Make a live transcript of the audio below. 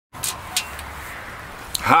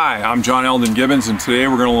Hi, I'm John Elden Gibbons, and today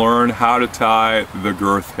we're going to learn how to tie the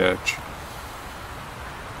girth hitch.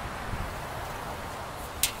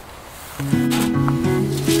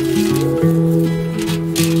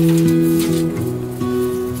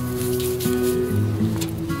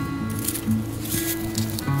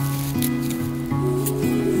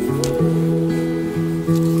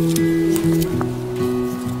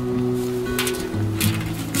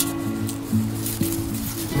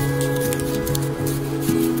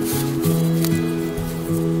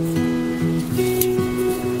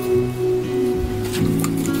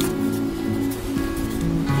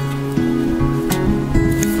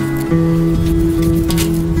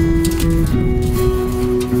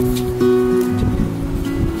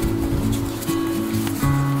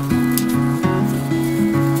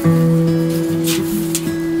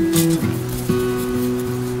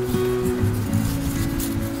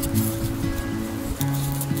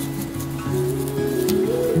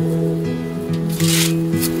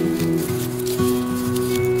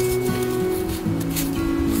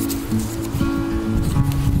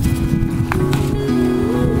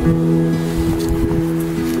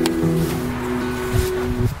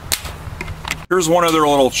 Here's one other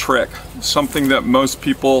little trick, something that most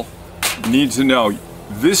people need to know.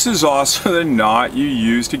 This is also the knot you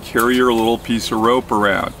use to carry your little piece of rope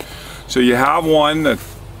around. So you have one that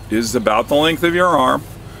is about the length of your arm.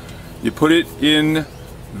 You put it in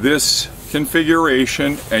this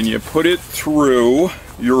configuration and you put it through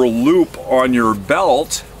your loop on your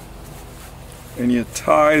belt and you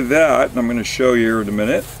tie that, and I'm going to show you here in a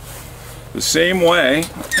minute, the same way.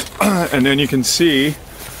 And then you can see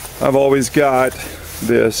I've always got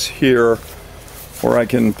this here where I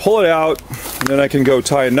can pull it out and then I can go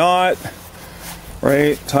tie a knot,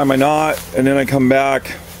 right? Tie my knot, and then I come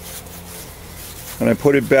back and I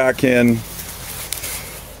put it back in,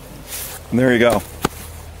 and there you go.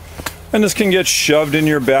 And this can get shoved in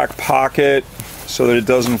your back pocket so that it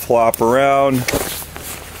doesn't flop around,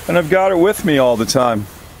 and I've got it with me all the time.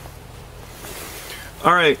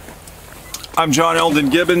 All right, I'm John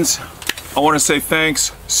Elden Gibbons. I want to say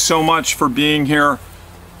thanks so much for being here.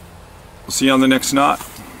 We'll see you on the next knot.